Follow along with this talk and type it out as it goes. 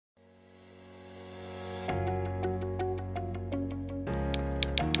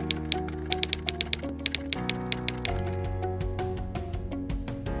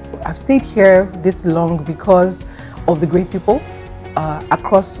I've stayed here this long because of the great people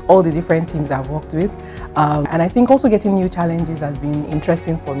across all the different teams I've worked with. And I think also getting new challenges has been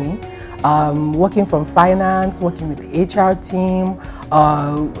interesting for me. Working from finance, working with the HR team,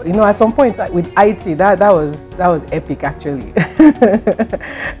 you know, at some point with IT, that was epic actually,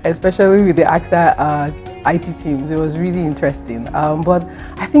 especially with the AXA IT teams. It was really interesting. But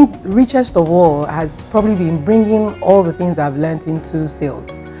I think richest of all has probably been bringing all the things I've learned into sales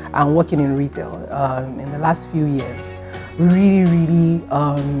and working in retail in the last few years. Really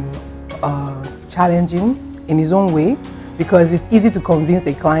challenging in his own way, because it's easy to convince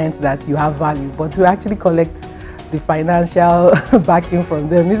a client that you have value, but to actually collect the financial backing from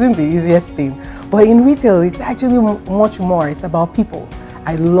them isn't the easiest thing. But in retail, it's actually much more. It's about people.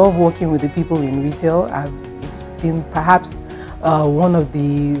 I love working with the people in retail. It's been perhaps one of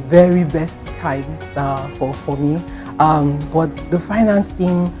the very best times for me. But the finance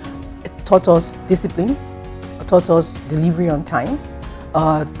team taught us discipline, taught us delivery on time,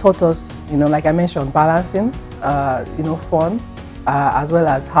 taught us, you know, like I mentioned, balancing, you know, fun, as well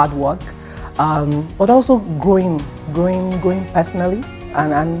as hard work, but also growing personally,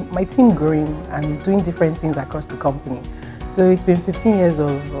 and my team growing and doing different things across the company. So it's been 15 years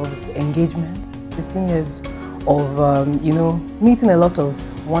of engagement, 15 years of, you know, meeting a lot of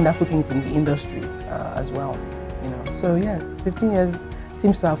wonderful things in the industry as well, you know. So yes, 15 years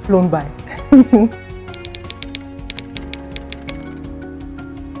seems to have flown by.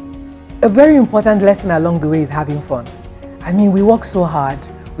 A very important lesson along the way is having fun. I mean, we work so hard.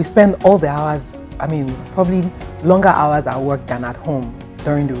 We spend all the hours, I mean, probably longer hours at work than at home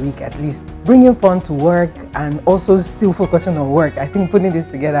during the week at least. Bringing fun to work and also still focusing on work. I think putting this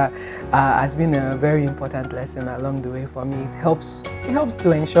together has been a very important lesson along the way for me. It helps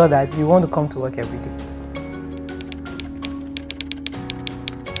to ensure that you want to come to work every day.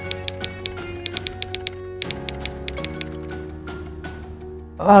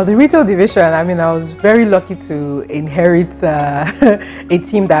 Well, the retail division, I mean, I was very lucky to inherit a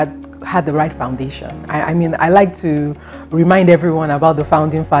team that had the right foundation. I mean, I like to remind everyone about the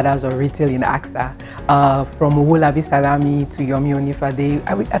founding fathers of retail in AXA, from Owolabi Salami to Yomi Onifade.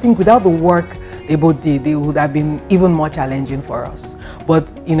 I think without the work they both did, it would have been even more challenging for us. But,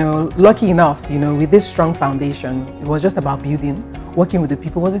 you know, lucky enough, you know, with this strong foundation, it was just about building. Working with the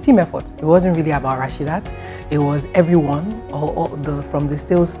people was a team effort. It wasn't really about Rashidat. It was everyone, from the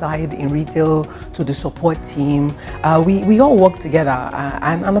sales side in retail to the support team. We all worked together,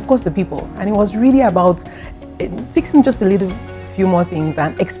 and of course the people. And it was really about fixing just a little few more things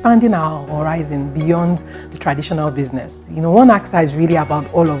and expanding our horizon beyond the traditional business. You know, One AXA is really about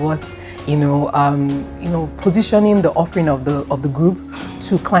all of us, you know, positioning the offering of the group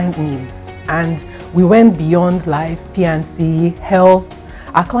to client needs. And we went beyond life, P&C, health.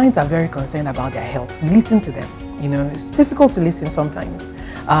 Our clients are very concerned about their health. We listen to them. You know, it's difficult to listen sometimes,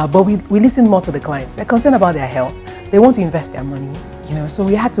 but we listen more to the clients. They're concerned about their health. They want to invest their money, you know, so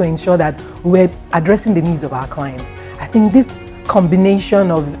we had to ensure that we're addressing the needs of our clients. I think this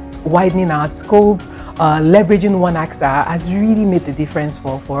combination of widening our scope, leveraging One AXA has really made the difference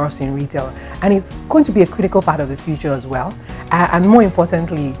for us in retail. And it's going to be a critical part of the future as well. And more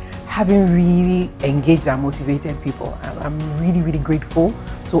importantly, having really engaged and motivated people. I'm really grateful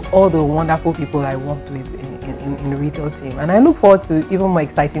to all the wonderful people I worked with in the retail team. And I look forward to even more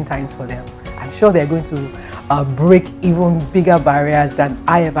exciting times for them. I'm sure they're going to break even bigger barriers than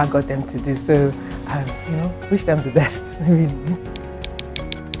I ever got them to do. So, you know, wish them the best, really.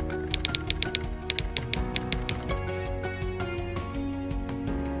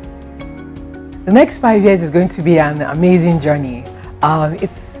 The next 5 years is going to be an amazing journey.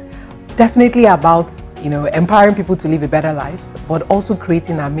 It's definitely about, you know, empowering people to live a better life, but also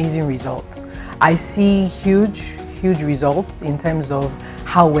creating amazing results. I see huge results in terms of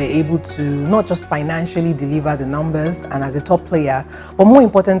how we're able to not just financially deliver the numbers and as a top player, but more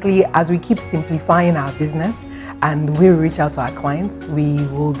importantly, as we keep simplifying our business and we reach out to our clients, we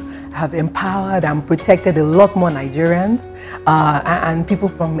would have empowered and protected a lot more Nigerians and people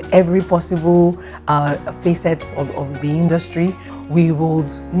from every possible facet of the industry. We would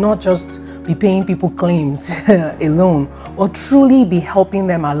not just be paying people claims alone, but truly be helping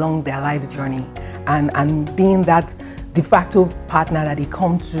them along their life journey and being that de facto partner that they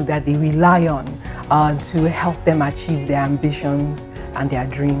come to, that they rely on to help them achieve their ambitions and their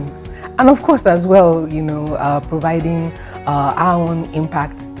dreams. And of course as well, you know, providing our own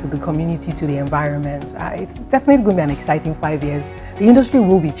impact to the community, to the environment. It's definitely going to be an exciting 5 years. The industry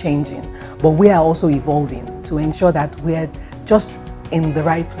will be changing, but we are also evolving to ensure that we're just in the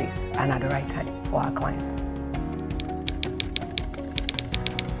right place and at the right time for our clients.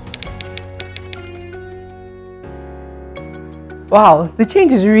 Wow, the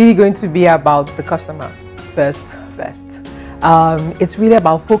change is really going to be about the customer first. It's really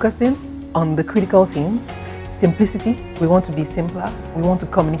about focusing on the critical themes. Simplicity, we want to be simpler. We want to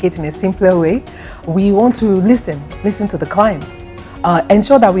communicate in a simpler way. We want to listen to the clients.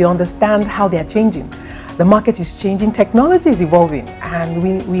 Ensure that we understand how they are changing. The market is changing, technology is evolving, and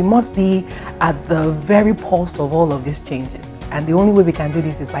we must be at the very pulse of all of these changes. And the only way we can do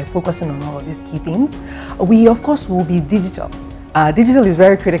this is by focusing on all of these key things. We, of course, will be digital. Digital is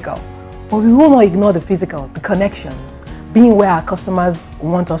very critical, but we will not ignore the physical, the connections, being where our customers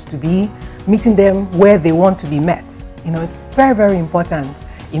want us to be, meeting them where they want to be met. It's very, very important,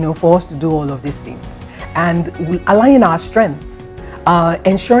 for us to do all of these things. And aligning our strengths,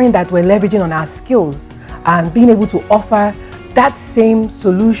 ensuring that we're leveraging on our skills and being able to offer that same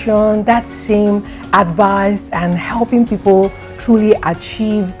solution, that same advice, and helping people truly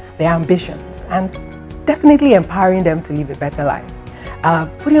achieve their ambitions and definitely empowering them to live a better life.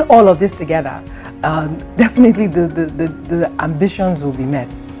 Putting all of this together, definitely the ambitions will be met.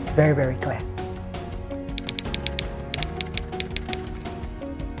 It's very, very clear.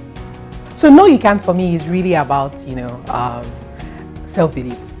 So Know You Can for me is really about,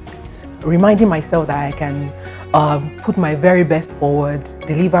 self-belief. It's reminding myself that I can put my very best forward,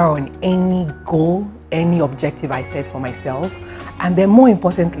 deliver on any goal, any objective I set for myself, and then more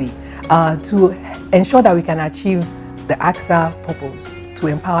importantly, to ensure that we can achieve the AXA purpose, to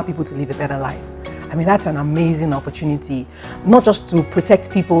empower people to live a better life. I mean, that's an amazing opportunity, not just to protect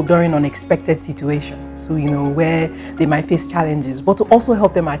people during unexpected situations, so, where they might face challenges, but to also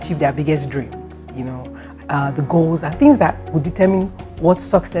help them achieve their biggest dreams, the goals and things that would determine what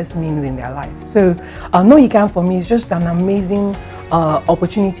success means in their life. So, Know You Can for me is just an amazing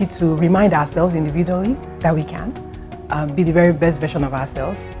opportunity to remind ourselves individually that we can be the very best version of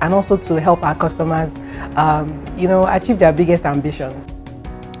ourselves, and also to help our customers, achieve their biggest ambitions.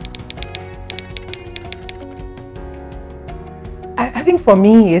 I think for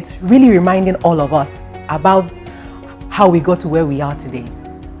me, it's really reminding all of us about how we got to where we are today.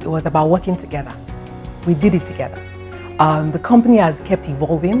 It was about working together. We did it together. The company has kept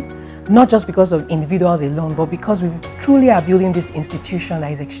evolving, not just because of individuals alone, but because we truly are building this institution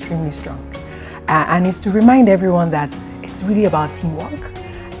that is extremely strong. And it's to remind everyone that it's really about teamwork,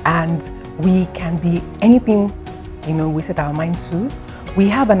 and we can be anything, we set our minds to. We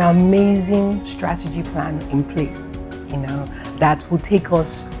have an amazing strategy plan in place, that will take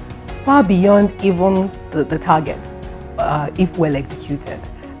us far beyond even the targets if well executed.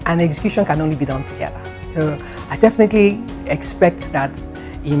 And execution can only be done together. So I definitely expect that,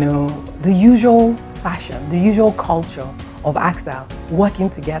 the usual fashion, the usual culture of AXA working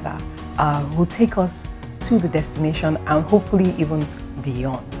together will take us to the destination and hopefully even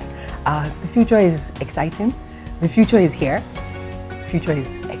beyond. The future is exciting. The future is here. The future is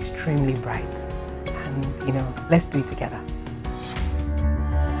extremely bright. And, let's do it together.